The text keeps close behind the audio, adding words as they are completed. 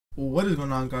What is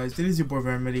going on, guys? It is your boy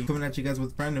Vermity coming at you guys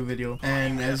with a brand new video,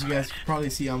 and as you guys can probably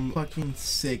see, I'm fucking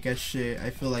sick as shit. I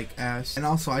feel like ass, and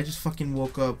also I just fucking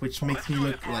woke up, which makes me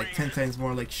look like 10 times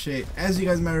more like shit. As you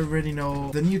guys might already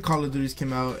know, the new Call of Duties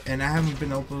came out, and I haven't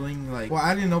been uploading, like, well,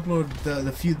 I didn't upload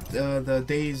the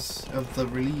days of the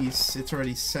release. It's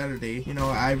already Saturday. You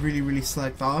know, I really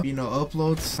slacked off. You know,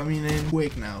 uploads coming in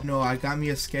quick now. You know, I got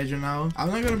me a schedule now. I'm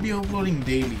not gonna be uploading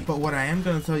daily, but what I am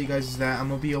gonna tell you guys is that I'm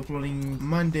gonna be uploading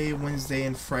Monday, Wednesday,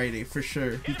 and Friday for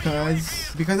sure,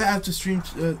 because I have to stream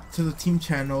to the team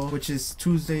channel, which is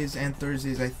Tuesdays and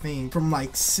Thursdays, I think, from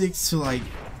like 6 to like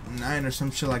 9 or some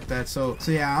shit like that. So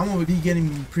yeah, I'm gonna be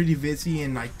getting pretty busy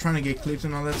and like trying to get clips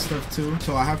and all that stuff too.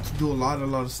 So I have to do a lot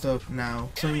of stuff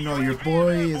now. So you know, your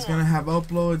boy is gonna have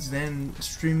uploads, then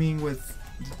streaming with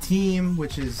the team,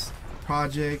 which is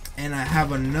project, and I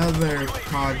have another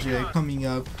project coming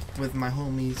up with my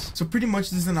homies. So pretty much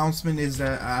this announcement is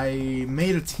that I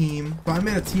made a team. So I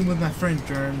made a team with my friend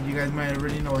Germ. You guys might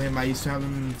already know him. I used to have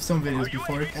him in some videos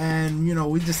before, and you know,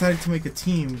 we decided to make a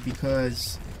team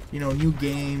because, you know, new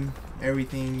game,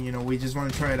 everything, you know, we just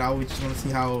want to try it out. We just want to see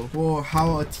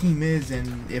how a team is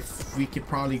and if we could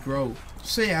probably grow.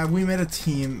 So yeah, we made a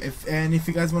team. If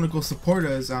you guys want to go support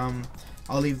us,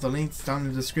 I'll leave the links down in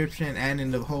the description and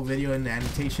in the whole video in the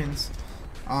annotations.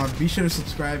 Be sure to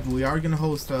subscribe. We are gonna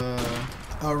host a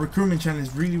recruitment challenge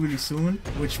really soon,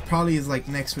 which probably is like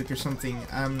next week or something.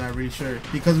 I'm not really sure,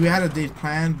 because we had a date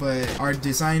planned, but our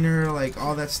designer, like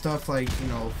all that stuff, like, you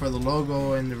know, for the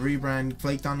logo and the rebrand,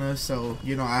 flaked on us. So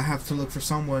you know, I have to look for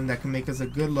someone that can make us a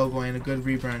good logo and a good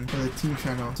rebrand for the team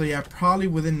channel. So yeah, probably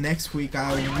within next week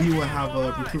we will have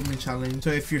a recruitment challenge. So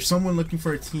if you're someone looking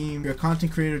for a team, you're a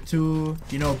content creator too,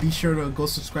 you know, be sure to go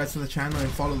subscribe to the channel and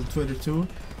follow the Twitter too,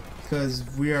 because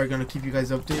we are gonna keep you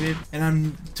guys updated.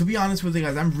 And to be honest with you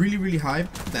guys, I'm really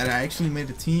hyped that I actually made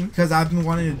a team, because I've been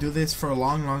wanting to do this for a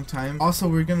long time. Also,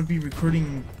 we're gonna be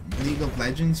recruiting League of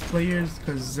Legends players,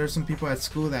 because there's some people at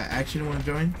school that actually want to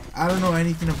join. I don't know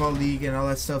anything about League and all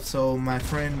that stuff, so my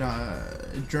friend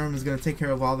Germ is gonna take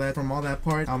care of all that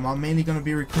part. I'm mainly gonna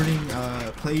be recruiting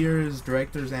players,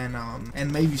 directors,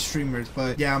 and maybe streamers,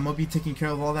 but yeah, I'm gonna be taking care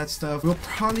of all that stuff. We'll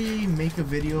probably make a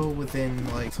video within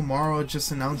like tomorrow,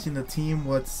 just announcing the team,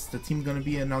 what's the team gonna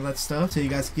be and all that stuff, so you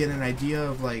guys get an idea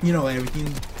of, like, you know,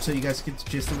 everything, so you guys get the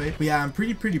gist of it. But yeah, I'm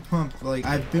pretty pumped. Like,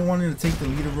 I've been wanting to take the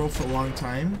leader role for a long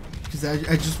time, because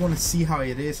I just want to see how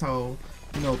it is, how,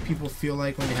 you know, people feel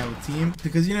like when they have a team,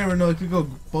 because you never know, it could go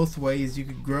both ways. You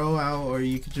could grow out, or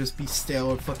you could just be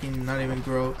stale or fucking not even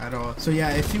grow at all. So yeah,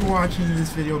 if you're watching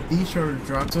this video, be sure to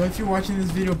drop. So if you're watching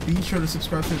this video, be sure to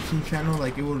subscribe to the team channel.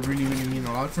 Like, it would really mean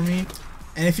a lot for me.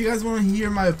 And if you guys want to hear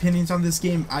my opinions on this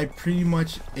game, I pretty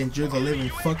much enjoyed the living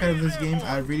fuck out of this game.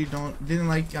 I really didn't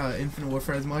like Infinite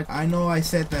Warfare as much. I know I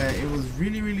said that it was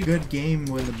really good game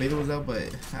when the beta was out,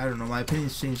 but I don't know, my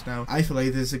opinions changed now. I feel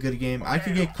like this is a good game. I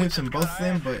could get clips in both of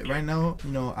them, but right now,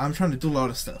 you know, I'm trying to do a lot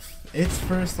of stuff. It's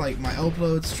first like my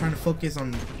uploads, trying to focus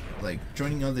on like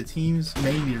joining other teams,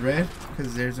 mainly Red,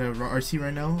 because there's a RC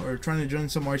right now, or trying to join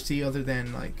some RC other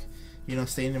than, like, you know,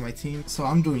 staying in my team. So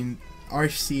I'm doing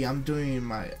RC, I'm doing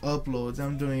my uploads,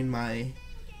 I'm doing my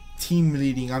team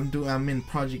leading, I'm in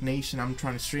Project Nation, I'm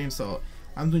trying to stream. So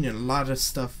I'm doing a lot of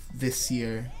stuff this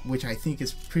year, which I think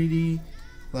is pretty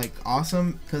like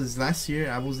awesome, because last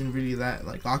year I wasn't really that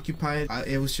like occupied.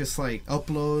 It was just like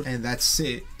upload and that's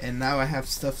it, and now I have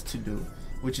stuff to do,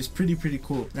 which is pretty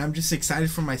cool. And I'm just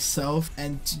excited for myself,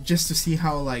 and just to see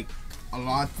how like a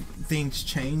lot of things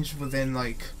change within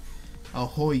like a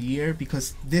whole year,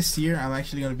 because this year I'm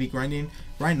actually gonna be grinding.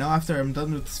 Right now, after I'm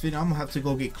done with this video, I'm gonna have to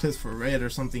go get clips for Red or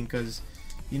something, because,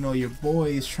 you know, your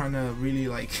boy is trying to really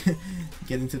like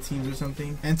get into teams or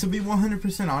something. And to be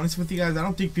 100% honest with you guys, I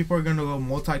don't think people are gonna go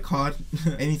multi-COD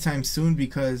anytime soon,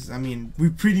 because I mean, we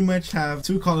pretty much have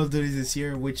 2 Call of Duties this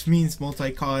year, which means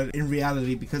multi-COD in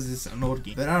reality, because it's an old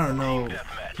game. But I don't know,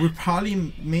 we're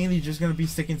probably mainly just gonna be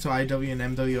sticking to IW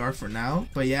and MWR for now.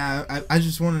 But yeah, I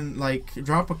just want to like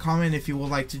drop a comment if you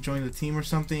would like to join the team or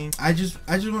something. I just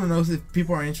want to know if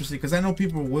people are interested, because I know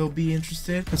people will be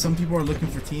interested, because some people are looking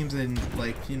for teams, and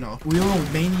like, you know, we will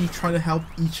mainly try to help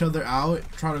each other out,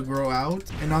 try to grow out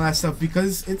and all that stuff,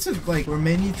 because it's like we're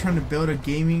mainly trying to build a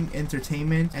gaming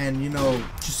entertainment, and, you know,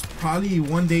 just probably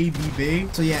one day be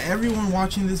big. So yeah, everyone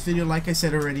watching this video, like I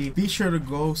said already, be sure to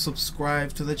go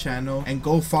subscribe to the channel and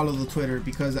go follow the Twitter,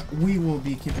 because we will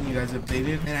be keeping you guys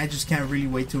updated, and I just can't really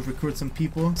wait to recruit some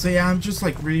people. So yeah, I'm just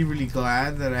like really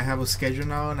glad that I have a schedule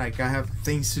now, and like I have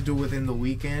things to do within the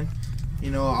weekend. You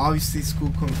know, obviously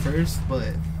school comes first,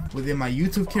 but within my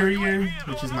YouTube career,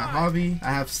 which is my hobby,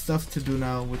 I have stuff to do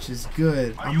now, which is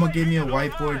good. I'm gonna give me a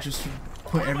whiteboard just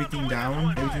put everything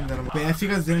down, but if you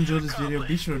guys did enjoy this video,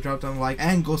 be sure to drop down a like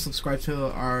and go subscribe to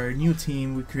our new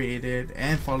team we created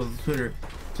and follow the Twitter,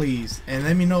 please, and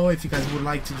let me know if you guys would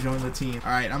like to join the team.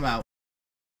 Alright, I'm out.